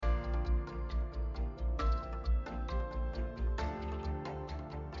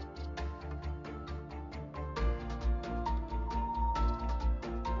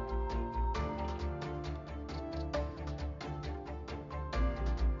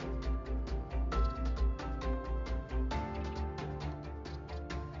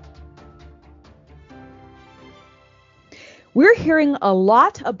We're hearing a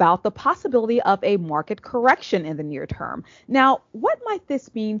lot about the possibility of a market correction in the near term. Now, what might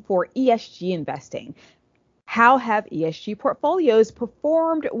this mean for ESG investing? How have ESG portfolios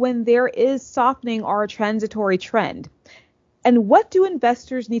performed when there is softening or a transitory trend? And what do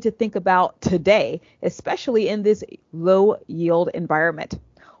investors need to think about today, especially in this low yield environment?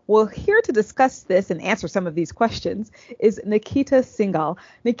 Well, here to discuss this and answer some of these questions is Nikita Singhal.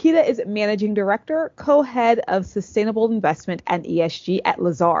 Nikita is Managing Director, Co-Head of Sustainable Investment and ESG at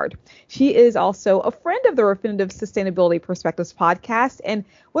Lazard. She is also a friend of the Refinitiv Sustainability Perspectives podcast and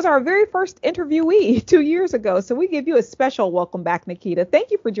was our very first interviewee 2 years ago. So we give you a special welcome back, Nikita.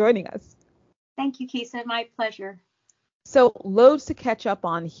 Thank you for joining us. Thank you, Kisa. My pleasure. So loads to catch up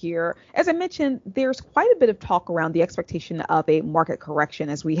on here. As I mentioned, there's quite a bit of talk around the expectation of a market correction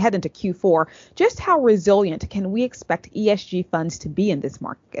as we head into Q4. Just how resilient can we expect ESG funds to be in this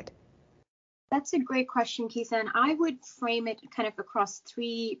market? That's a great question, Kisa, and I would frame it kind of across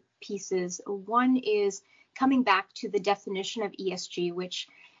three pieces. One is coming back to the definition of ESG, which,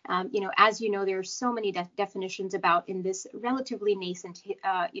 as you know, there are so many definitions about in this relatively nascent,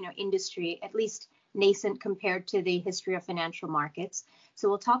 industry, at least nascent compared to the history of financial markets. So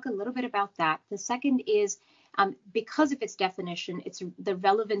we'll talk a little bit about that. The second is because of its definition, it's the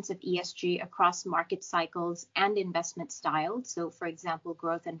relevance of ESG across market cycles and investment styles. So, for example,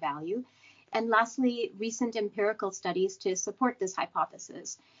 growth and value. And lastly, recent empirical studies to support this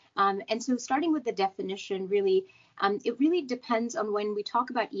hypothesis. And so starting with the definition, really, it really depends on when we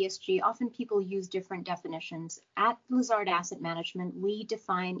talk about ESG. Often people use different definitions. At Lazard Asset Management, we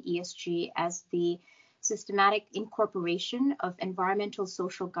define ESG as the systematic incorporation of environmental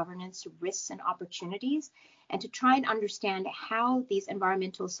social governance risks and opportunities, and to try and understand how these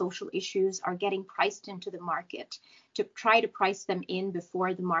environmental social issues are getting priced into the market, to try to price them in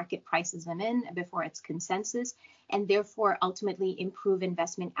before the market prices them in, before it's consensus, and therefore ultimately improve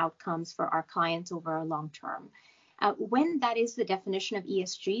investment outcomes for our clients over a long term. When that is the definition of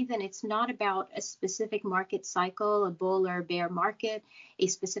ESG, then it's not about a specific market cycle, a bull or bear market, a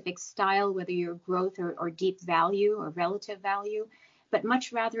specific style, whether you're growth or deep value or relative value, but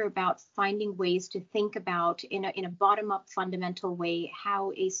much rather about finding ways to think about in a bottom-up fundamental way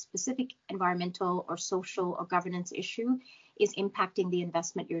how a specific environmental or social or governance issue is impacting the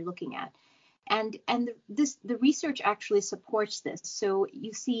investment you're looking at. And the research actually supports this. So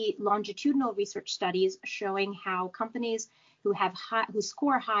you see longitudinal research studies showing how companies who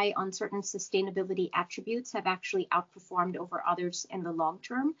score high on certain sustainability attributes have actually outperformed over others in the long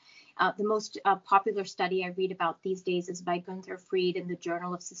term. The most popular study I read about these days is by Gunther Fried in the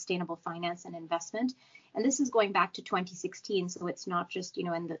Journal of Sustainable Finance and Investment, and this is going back to 2016. So it's not just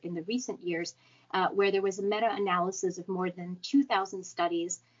in the recent years, where there was a meta-analysis of more than 2,000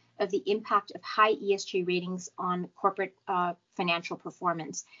 studies of the impact of high ESG ratings on corporate financial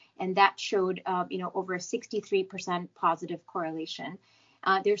performance. And that showed, over a 63% positive correlation.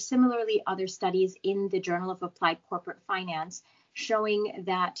 There's similarly other studies in the Journal of Applied Corporate Finance showing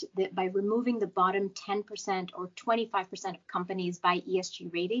that by removing the bottom 10% or 25% of companies by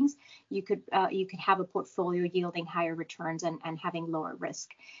ESG ratings, you could have a portfolio yielding higher returns and having lower risk.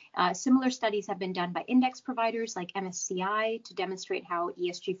 Similar studies have been done by index providers like MSCI to demonstrate how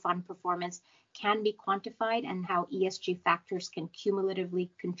ESG fund performance can be quantified and how ESG factors can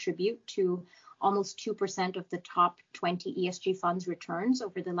cumulatively contribute to almost 2% of the top 20 ESG funds returns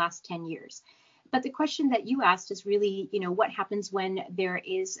over the last 10 years. But the question that you asked is really, what happens when there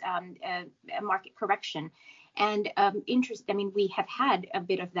is a market correction? And we have had a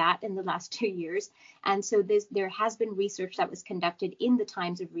bit of that in the last 2 years. And so there has been research that was conducted in the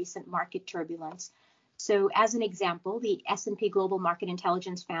times of recent market turbulence. So as an example, the S&P Global Market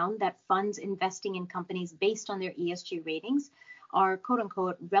Intelligence found that funds investing in companies based on their ESG ratings are, quote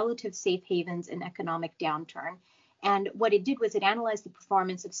unquote, relative safe havens in economic downturn. And what it did was it analyzed the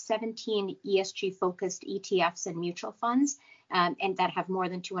performance of 17 ESG-focused ETFs and mutual funds, and that have more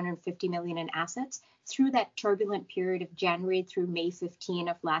than 250 million in assets through that turbulent period of January through May 15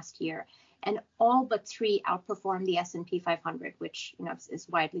 of last year. And all but 3 outperformed the S&P 500, which is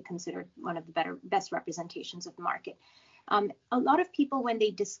widely considered one of the best representations of the market. A lot of people, when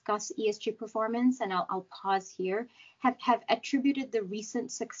they discuss ESG performance, and I'll pause here, have attributed the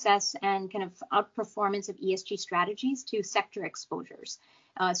recent success and kind of outperformance of ESG strategies to sector exposures,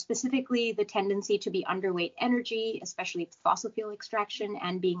 specifically the tendency to be underweight energy, especially fossil fuel extraction,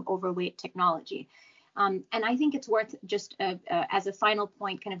 and being overweight technology. And I think it's worth just as a final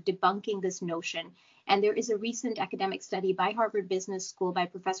point, kind of debunking this notion. And there is a recent academic study by Harvard Business School, by a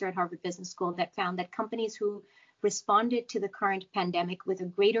professor at Harvard Business School, that found that companies who responded to the current pandemic with a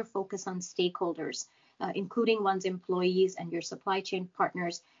greater focus on stakeholders, including one's employees and your supply chain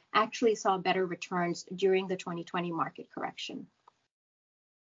partners, actually saw better returns during the 2020 market correction.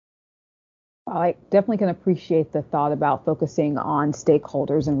 I definitely can appreciate the thought about focusing on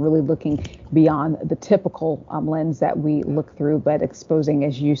stakeholders and really looking beyond the typical lens that we look through, but exposing,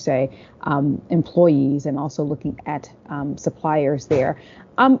 as you say, employees and also looking at suppliers there.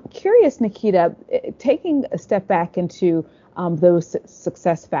 I'm curious, Nikita, taking a step back into those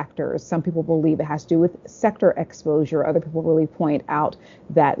success factors. Some people believe it has to do with sector exposure. Other people really point out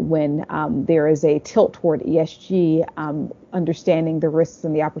that when there is a tilt toward ESG, understanding the risks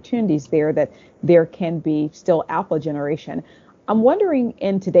and the opportunities there, that there can be still alpha generation. I'm wondering,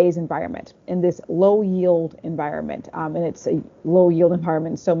 in today's environment, in this low yield environment, and it's a low yield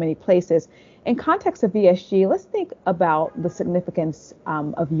environment in so many places, in context of ESG, let's think about the significance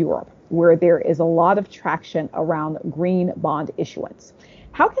of Europe, where there is a lot of traction around green bond issuance.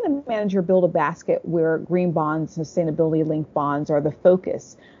 How can a manager build a basket where green bonds, sustainability linked bonds are the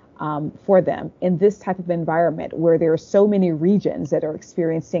focus for them in this type of environment where there are so many regions that are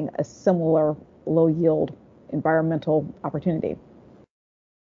experiencing a similar low yield environmental opportunity?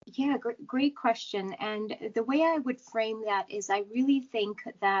 Yeah, great question. And the way I would frame that is I really think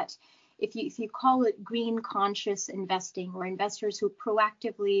that if you call it green conscious investing, or investors who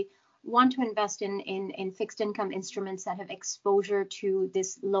proactively want to invest in fixed income instruments that have exposure to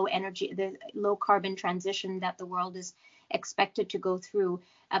this low energy, the low carbon transition that the world is expected to go through,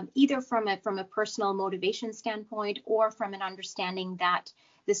 either from a personal motivation standpoint or from an understanding that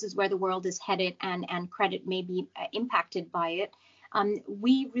this is where the world is headed and credit may be impacted by it.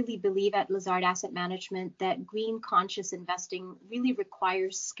 We really believe at Lazard Asset Management that green conscious investing really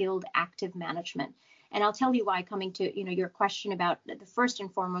requires skilled active management. And I'll tell you why, coming to your question about the first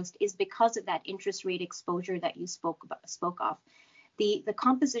and foremost is because of that interest rate exposure that you spoke of. The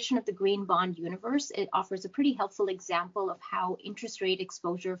composition of the green bond universe, it offers a pretty helpful example of how interest rate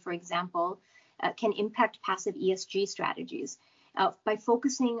exposure, for example, can impact passive ESG strategies. By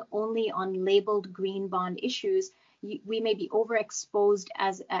focusing only on labeled green bond issues, we may be overexposed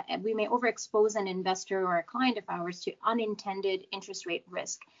we may overexpose an investor or a client of ours to unintended interest rate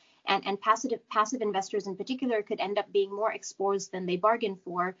risk. And passive investors in particular could end up being more exposed than they bargained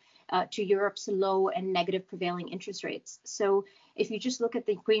for to Europe's low and negative prevailing interest rates. So if you just look at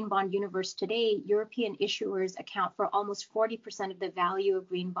the green bond universe today, European issuers account for almost 40% of the value of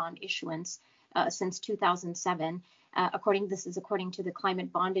green bond issuance since 2007. According to the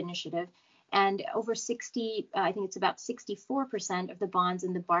Climate Bond Initiative. And over 60, I think it's about 64% of the bonds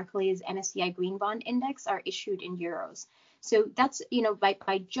in the Barclays MSCI Green Bond Index are issued in euros. So that's,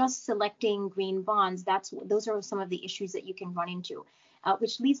 by just selecting green bonds, those are some of the issues that you can run into.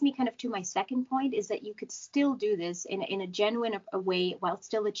 Which leads me kind of to my second point, is that you could still do this in a genuine way while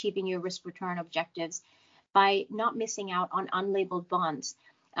still achieving your risk return objectives by not missing out on unlabeled bonds.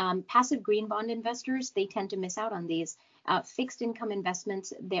 Passive green bond investors, they tend to miss out on these. Fixed income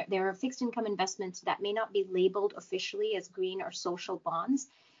investments, there are fixed income investments that may not be labeled officially as green or social bonds,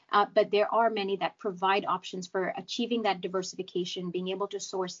 but there are many that provide options for achieving that diversification, being able to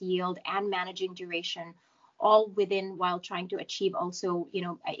source yield and managing duration, all within while trying to achieve also,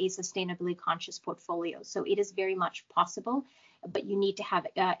 a sustainably conscious portfolio. So it is very much possible, but you need to have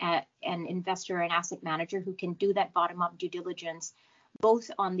an investor, an asset manager who can do that bottom-up due diligence,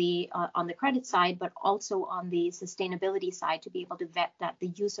 both on the credit side, but also on the sustainability side, to be able to vet that the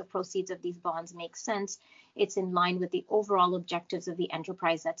use of proceeds of these bonds makes sense. It's in line with the overall objectives of the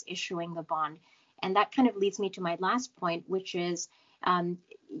enterprise that's issuing the bond. And that kind of leads me to my last point, which is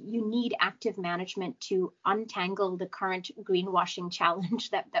you need active management to untangle the current greenwashing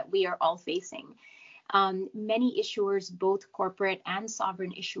challenge that we are all facing. Many issuers, both corporate and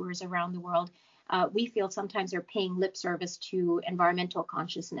sovereign issuers around the world, we feel sometimes are paying lip service to environmental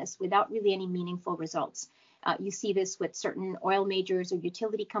consciousness without really any meaningful results. You see this with certain oil majors or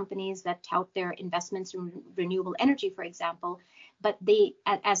utility companies that tout their investments in renewable energy, for example, but they,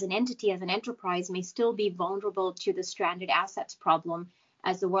 as an entity, as an enterprise, may still be vulnerable to the stranded assets problem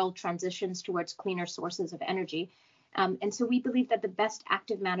as the world transitions towards cleaner sources of energy. And so we believe that the best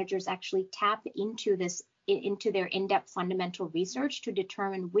active managers actually tap into their in-depth fundamental research to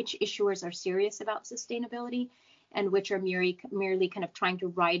determine which issuers are serious about sustainability and which are merely kind of trying to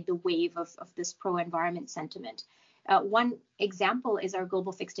ride the wave of this pro-environment sentiment. One example is our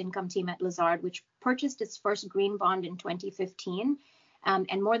global fixed income team at Lazard, which purchased its first green bond in 2015.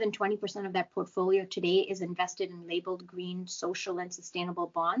 And more than 20% of that portfolio today is invested in labeled green, social, and sustainable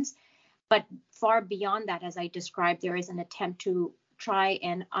bonds. But far beyond that, as I described, there is an attempt to try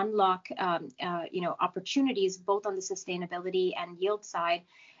and unlock opportunities both on the sustainability and yield side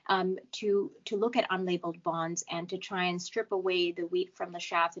to look at unlabeled bonds and to try and strip away the wheat from the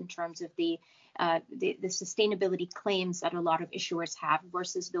chaff in terms of the sustainability claims that a lot of issuers have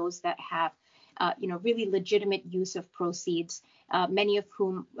versus those that have really legitimate use of proceeds, many of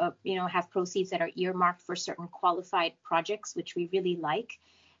whom have proceeds that are earmarked for certain qualified projects, which we really like.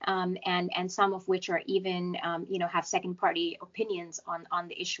 And some of which are even, have second party opinions on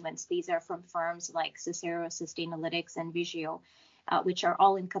the issuance. These are from firms like Cicero, Sustainalytics, and Vigeo, which are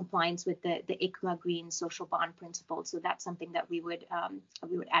all in compliance with the ICMA Green Social Bond Principle. So that's something that we would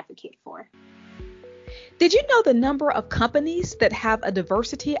advocate for. Did you know the number of companies that have a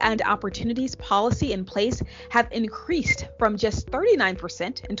diversity and opportunities policy in place have increased from just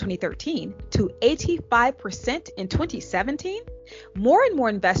 39% in 2013 to 85% in 2017? More and more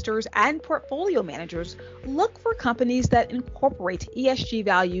investors and portfolio managers look for companies that incorporate ESG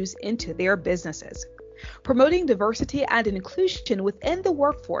values into their businesses. Promoting diversity and inclusion within the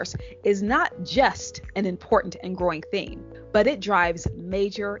workforce is not just an important and growing theme, but it drives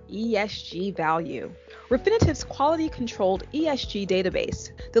major ESG value. Refinitiv's quality-controlled ESG database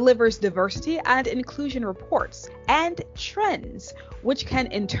delivers diversity and inclusion reports and trends, which can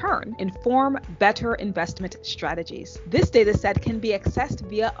in turn inform better investment strategies. This data set can be accessed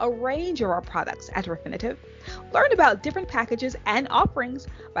via a range of our products at Refinitiv. Learn about different packages and offerings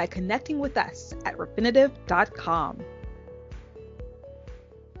by connecting with us at Refinitiv.com.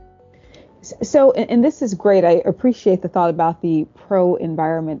 So, and this is great. I appreciate the thought about the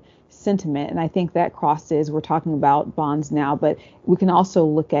pro-environment sentiment, and I think that crosses, we're talking about bonds now, but we can also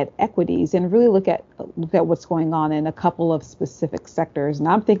look at equities and really look at what's going on in a couple of specific sectors. And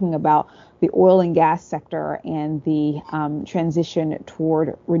I'm thinking about the oil and gas sector and the transition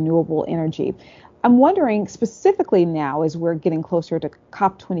toward renewable energy. I'm wondering specifically now, as we're getting closer to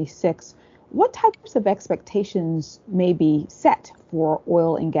COP26, what types of expectations may be set for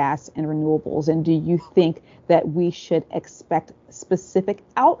oil and gas and renewables? And do you think that we should expect specific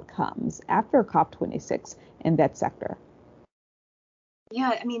outcomes after COP26 in that sector?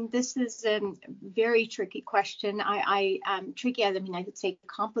 Yeah, I mean, this is a very tricky question. Tricky, I would say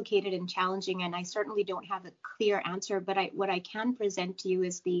complicated and challenging, and I certainly don't have a clear answer. But what I can present to you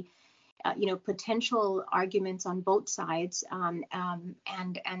is the potential arguments on both sides, and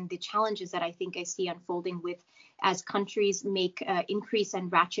the challenges that I think I see unfolding as countries make increase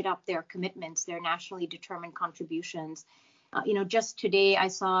and ratchet up their commitments, their nationally determined contributions. Just today I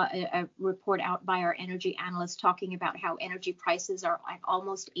saw a report out by our energy analysts talking about how energy prices are at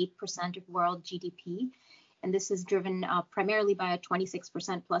almost 8% of world GDP. And this is driven primarily by a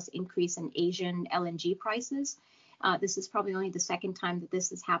 26% plus increase in Asian LNG prices. This is probably only the second time that this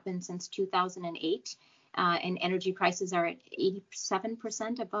has happened since 2008. And energy prices are at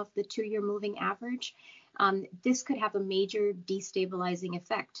 87% above the 2-year moving average. This could have a major destabilizing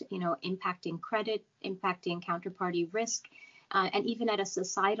effect, impacting credit, impacting counterparty risk, and even at a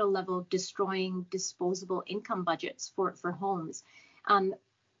societal level, destroying disposable income budgets for homes.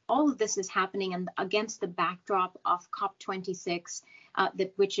 All of this is happening against the backdrop of COP26,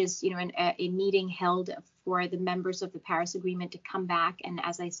 which is a meeting held for the members of the Paris Agreement to come back and,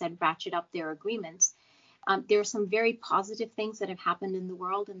 as I said, ratchet up their agreements. There are some very positive things that have happened in the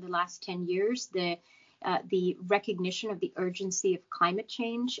world in the last 10 years. The recognition of the urgency of climate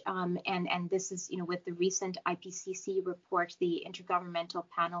change, and this is with the recent IPCC report, the Intergovernmental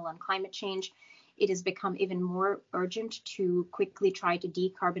Panel on Climate Change. It has become even more urgent to quickly try to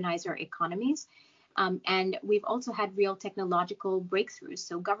decarbonize our economies. And we've also had real technological breakthroughs.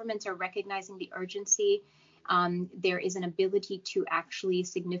 So governments are recognizing the urgency. There is an ability to actually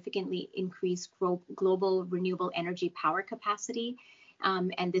significantly increase global renewable energy power capacity.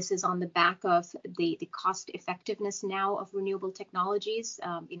 And this is on the back of the cost effectiveness now of renewable technologies,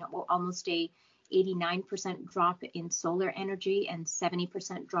 almost a 89% drop in solar energy and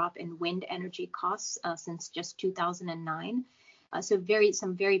 70% drop in wind energy costs since just 2009. So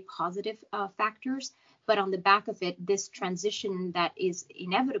some very positive factors. But on the back of it, this transition that is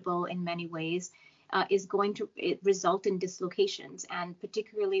inevitable in many ways is going to result in dislocations. And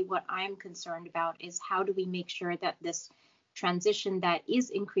particularly what I'm concerned about is how do we make sure that this transition that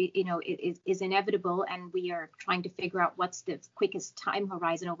is is inevitable, and we are trying to figure out what's the quickest time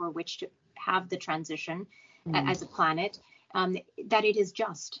horizon over which to have the transition as a planet, that it is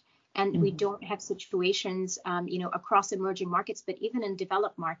just. And we don't have situations, across emerging markets, but even in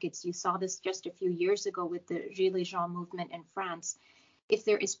developed markets. You saw this just a few years ago with the Gilets jaunes movement in France. If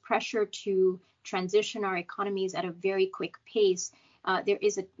there is pressure to transition our economies at a very quick pace,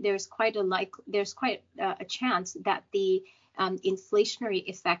 there's quite a chance that the inflationary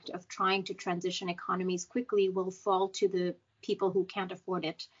effect of trying to transition economies quickly will fall to the people who can't afford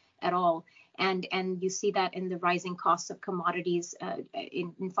it at all. And you see that in the rising costs of commodities,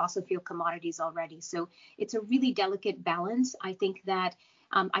 in fossil fuel commodities already. So it's a really delicate balance. I think that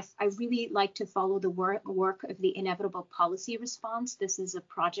I really like to follow the work of the Inevitable Policy Response. This is a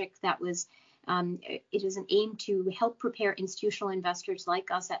project that was, it is an aim to help prepare institutional investors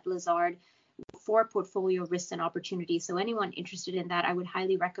like us at Lazard for portfolio risks and opportunities. So anyone interested in that, I would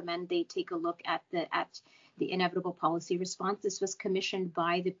highly recommend they take a look at the Inevitable Policy Response. This was commissioned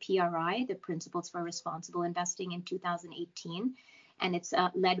by the PRI, the Principles for Responsible Investing, in 2018. And it's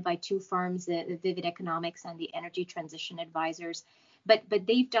led by two firms, the Vivid Economics and the Energy Transition Advisors. But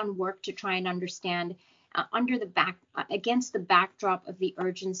they've done work to try and understand against the backdrop of the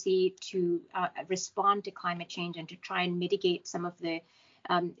urgency to respond to climate change and to try and mitigate some of the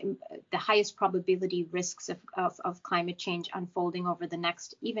highest probability risks of climate change unfolding over the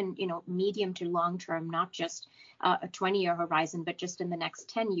next, even medium to long term, not just a 20-year horizon, but just in the next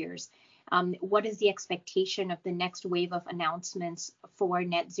 10 years. What is the expectation of the next wave of announcements for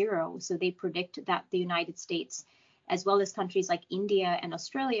net zero? So they predict that the United States, as well as countries like India and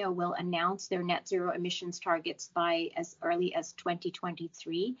Australia, will announce their net zero emissions targets by as early as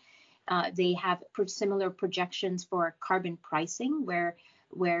 2023. They have similar projections for carbon pricing, where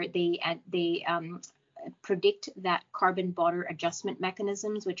they predict that carbon border adjustment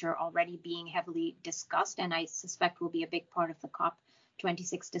mechanisms, which are already being heavily discussed, and I suspect will be a big part of the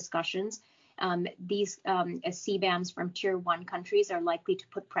COP26 discussions. These CBAMs from tier 1 countries are likely to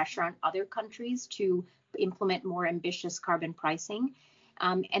put pressure on other countries to implement more ambitious carbon pricing.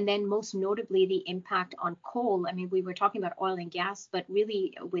 And then most notably, the impact on coal. I mean, we were talking about oil and gas, but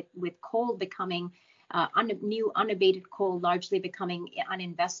really with coal becoming new unabated coal largely becoming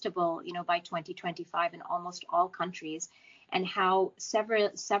uninvestable, by 2025 in almost all countries, and how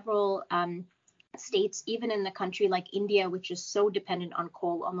several states, even in the country like India, which is so dependent on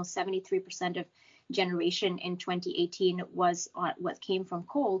coal, almost 73% of generation in 2018 was what came from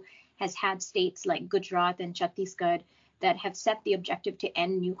coal, has had states like Gujarat and Chhattisgarh that have set the objective to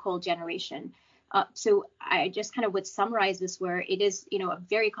end new coal generation. So I just kind of would summarize this, where it is, a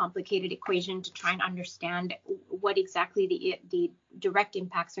very complicated equation to try and understand what exactly the direct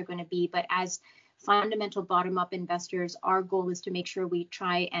impacts are going to be. But as fundamental bottom-up investors, our goal is to make sure we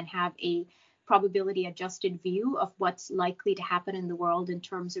try and have a probability adjusted view of what's likely to happen in the world in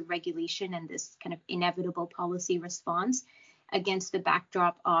terms of regulation and this kind of inevitable policy response against the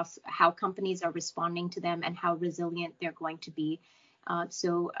backdrop of how companies are responding to them and how resilient they're going to be.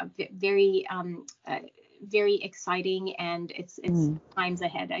 So very, very exciting, and it's times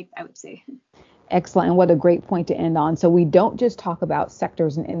ahead, I would say. Excellent. And what a great point to end on. So we don't just talk about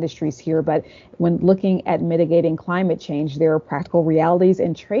sectors and industries here, but when looking at mitigating climate change, there are practical realities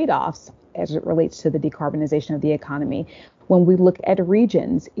and trade-offs as it relates to the decarbonization of the economy. When we look at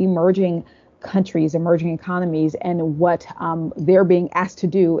regions, emerging countries, emerging economies, and what they're being asked to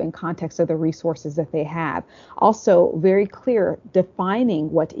do in context of the resources that they have. Also, very clear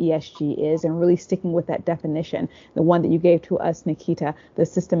defining what ESG is and really sticking with that definition, the one that you gave to us, Nikita, the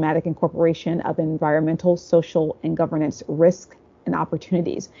systematic incorporation of environmental, social, and governance risks and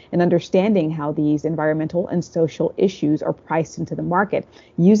opportunities, and understanding how these environmental and social issues are priced into the market,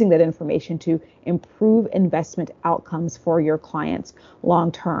 using that information to improve investment outcomes for your clients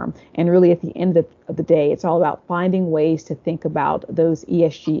long term. And really at the end of the day, it's all about finding ways to think about those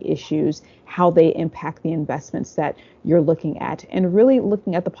ESG issues, how they impact the investments that you're looking at, and really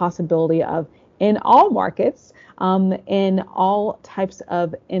looking at the possibility of, in all markets, in all types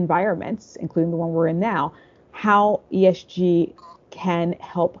of environments, including the one we're in now, how ESG can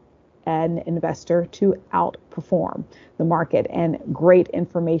help an investor to outperform the market. And great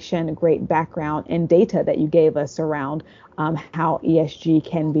information, great background and data that you gave us around how ESG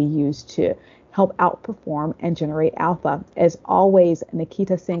can be used to help outperform and generate alpha. As always,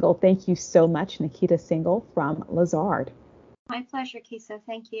 Nikita Singhal, thank you so much. Nikita Singhal from Lazard. My pleasure, Kisa.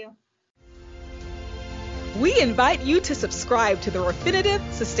 Thank you. We invite you to subscribe to the Refinitiv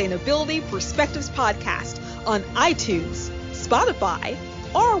Sustainability Perspectives podcast on iTunes, Spotify,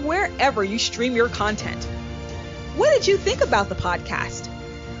 or wherever you stream your content. What did you think about the podcast?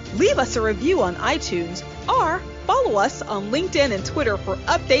 Leave us a review on iTunes or follow us on LinkedIn and Twitter for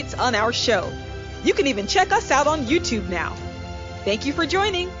updates on our show. You can even check us out on YouTube now. Thank you for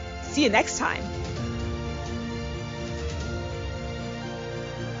joining. See you next time.